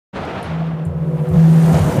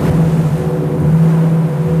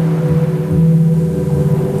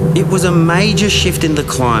was a major shift in the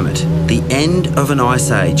climate, the end of an ice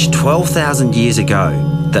age 12,000 years ago,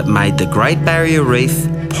 that made the Great Barrier Reef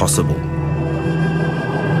possible.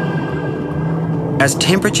 As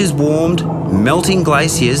temperatures warmed, melting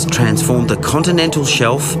glaciers transformed the continental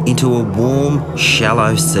shelf into a warm,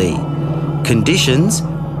 shallow sea. Conditions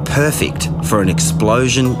perfect for an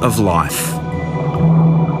explosion of life.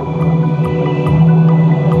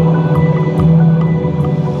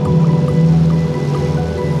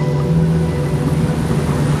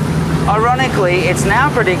 Ironically, it's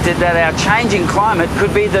now predicted that our changing climate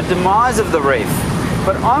could be the demise of the reef.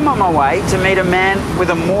 But I'm on my way to meet a man with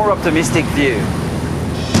a more optimistic view.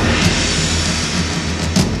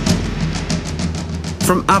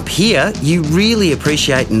 From up here, you really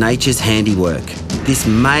appreciate nature's handiwork. This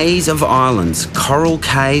maze of islands, coral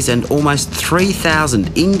cays and almost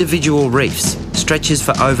 3,000 individual reefs stretches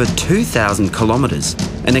for over 2,000 kilometres,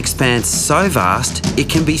 an expanse so vast it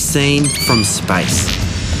can be seen from space.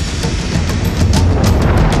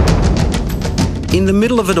 In the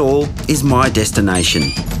middle of it all is my destination,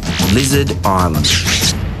 Lizard Island.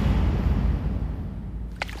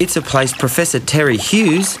 It's a place Professor Terry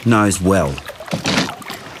Hughes knows well.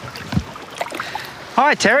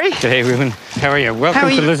 Hi, Terry. Hey, Ruben. How are you? Welcome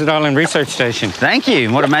to Lizard Island Research Station. Thank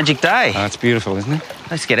you. What a magic day. Oh, it's beautiful, isn't it?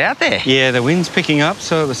 Let's get out there. Yeah, the wind's picking up,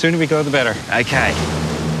 so the sooner we go, the better. Okay.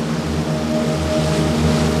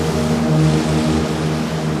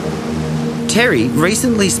 Terry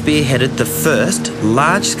recently spearheaded the first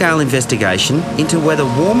large-scale investigation into whether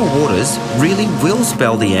warmer waters really will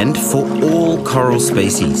spell the end for all coral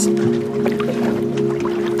species.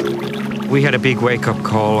 We had a big wake-up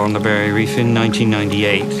call on the Barrier Reef in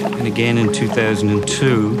 1998 and again in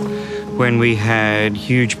 2002 when we had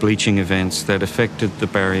huge bleaching events that affected the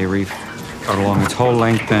Barrier Reef along its whole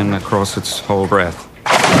length and across its whole breadth.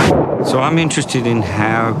 So I'm interested in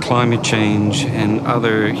how climate change and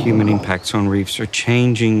other human impacts on reefs are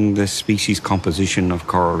changing the species composition of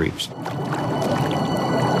coral reefs.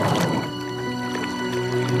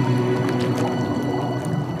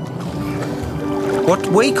 What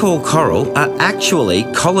we call coral are actually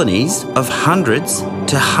colonies of hundreds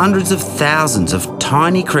to hundreds of thousands of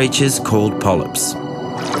tiny creatures called polyps.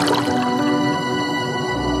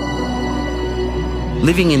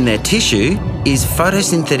 Living in their tissue is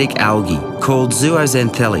photosynthetic algae called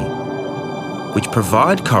zooxanthellae, which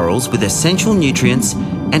provide corals with essential nutrients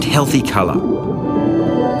and healthy colour.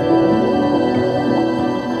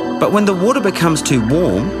 But when the water becomes too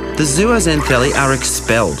warm, the zooxanthellae are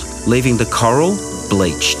expelled, leaving the coral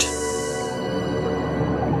bleached.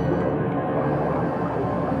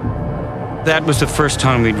 That was the first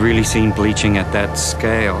time we'd really seen bleaching at that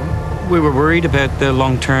scale. We were worried about the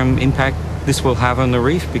long-term impact this will have on the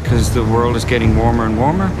reef because the world is getting warmer and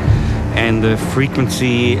warmer, and the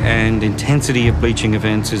frequency and intensity of bleaching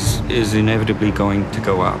events is inevitably going to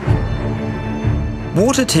go up.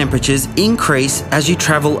 Water temperatures increase as you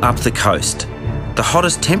travel up the coast. The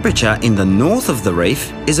hottest temperature in the north of the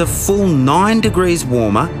reef is a full 9 degrees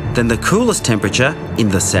warmer than the coolest temperature in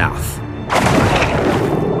the south.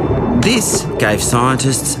 This gave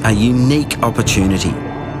scientists a unique opportunity.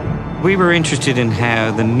 We were interested in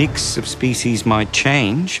how the mix of species might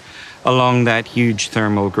change along that huge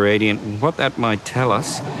thermal gradient and what that might tell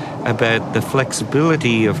us about the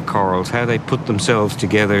flexibility of corals, how they put themselves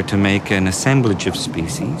together to make an assemblage of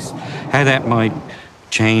species, how that might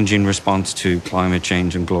change in response to climate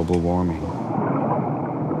change and global warming.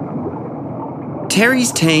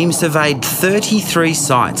 Terry's team surveyed 33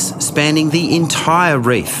 sites spanning the entire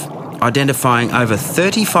reef, identifying over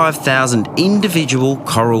 35,000 individual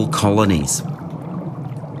coral colonies.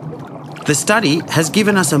 The study has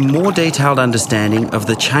given us a more detailed understanding of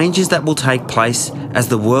the changes that will take place as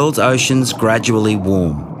the world's oceans gradually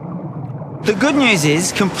warm. The good news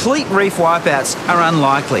is complete reef wipeouts are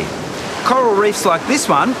unlikely. Coral reefs like this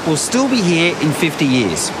one will still be here in 50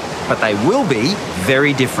 years, but they will be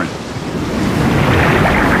very different.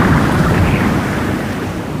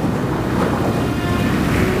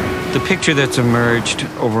 The picture that's emerged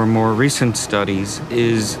over more recent studies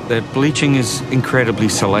is that bleaching is incredibly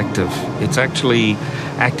selective. It's actually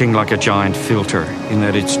acting like a giant filter in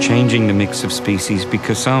that it's changing the mix of species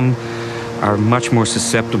because some are much more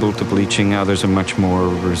susceptible to bleaching, others are much more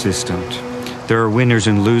resistant. There are winners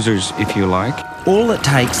and losers, if you like. All it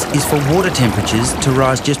takes is for water temperatures to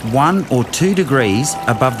rise just 1 or 2 degrees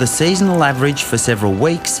above the seasonal average for several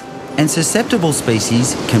weeks, and susceptible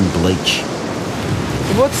species can bleach.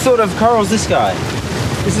 What sort of coral is this guy?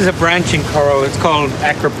 This is a branching coral. It's called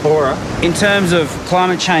Acropora. In terms of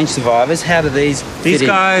climate change survivors, how do these fit These in?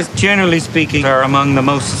 guys, generally speaking, are among the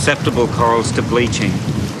most susceptible corals to bleaching.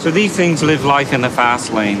 So these things live life in the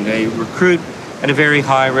fast lane. They recruit at a very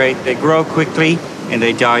high rate, they grow quickly, and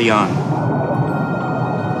they die young.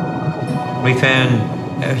 We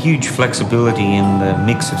found a huge flexibility in the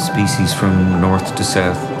mix of species from north to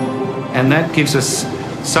south. And that gives us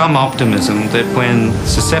some optimism that when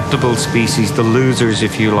susceptible species, the losers,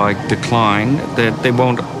 if you like, decline, that they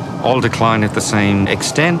won't all decline at the same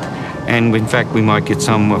extent. And in fact, we might get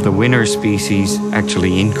some of the winner species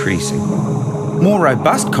actually increasing. More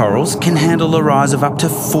robust corals can handle a rise of up to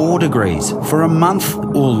 4 degrees for a month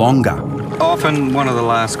or longer. Often one of the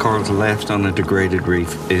last corals left on a degraded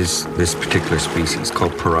reef is this particular species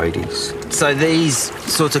called Porites. So these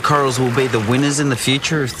sorts of corals will be the winners in the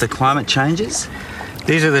future if the climate changes?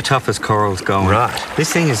 These are the toughest corals going. Right.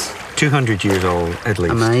 This thing is 200 years old at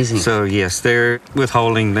least. Amazing. So yes, they're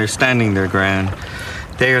withholding, they're standing their ground.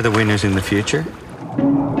 They are the winners in the future.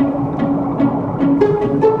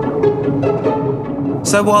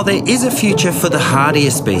 So while there is a future for the hardier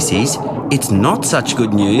species, it's not such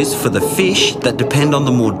good news for the fish that depend on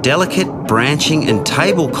the more delicate branching and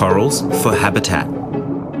table corals for habitat.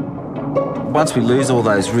 Once we lose all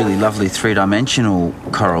those really lovely three-dimensional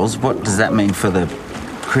corals, what does that mean for the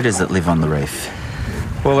critters that live on the reef?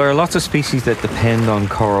 Well, there are lots of species that depend on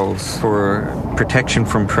corals for protection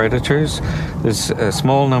from predators. There's a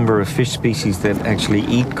small number of fish species that actually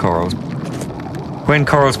eat corals. When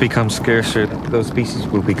corals become scarcer, those species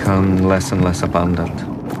will become less and less abundant.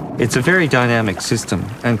 It's a very dynamic system,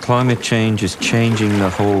 and climate change is changing the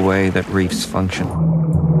whole way that reefs function.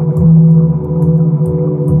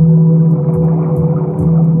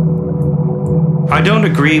 I don't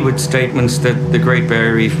agree with statements that the Great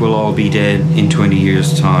Barrier Reef will all be dead in 20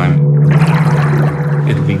 years' time.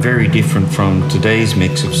 It'll be very different from today's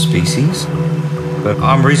mix of species. But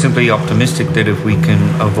I'm reasonably optimistic that if we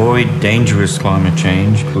can avoid dangerous climate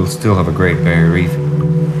change, we'll still have a Great Barrier Reef.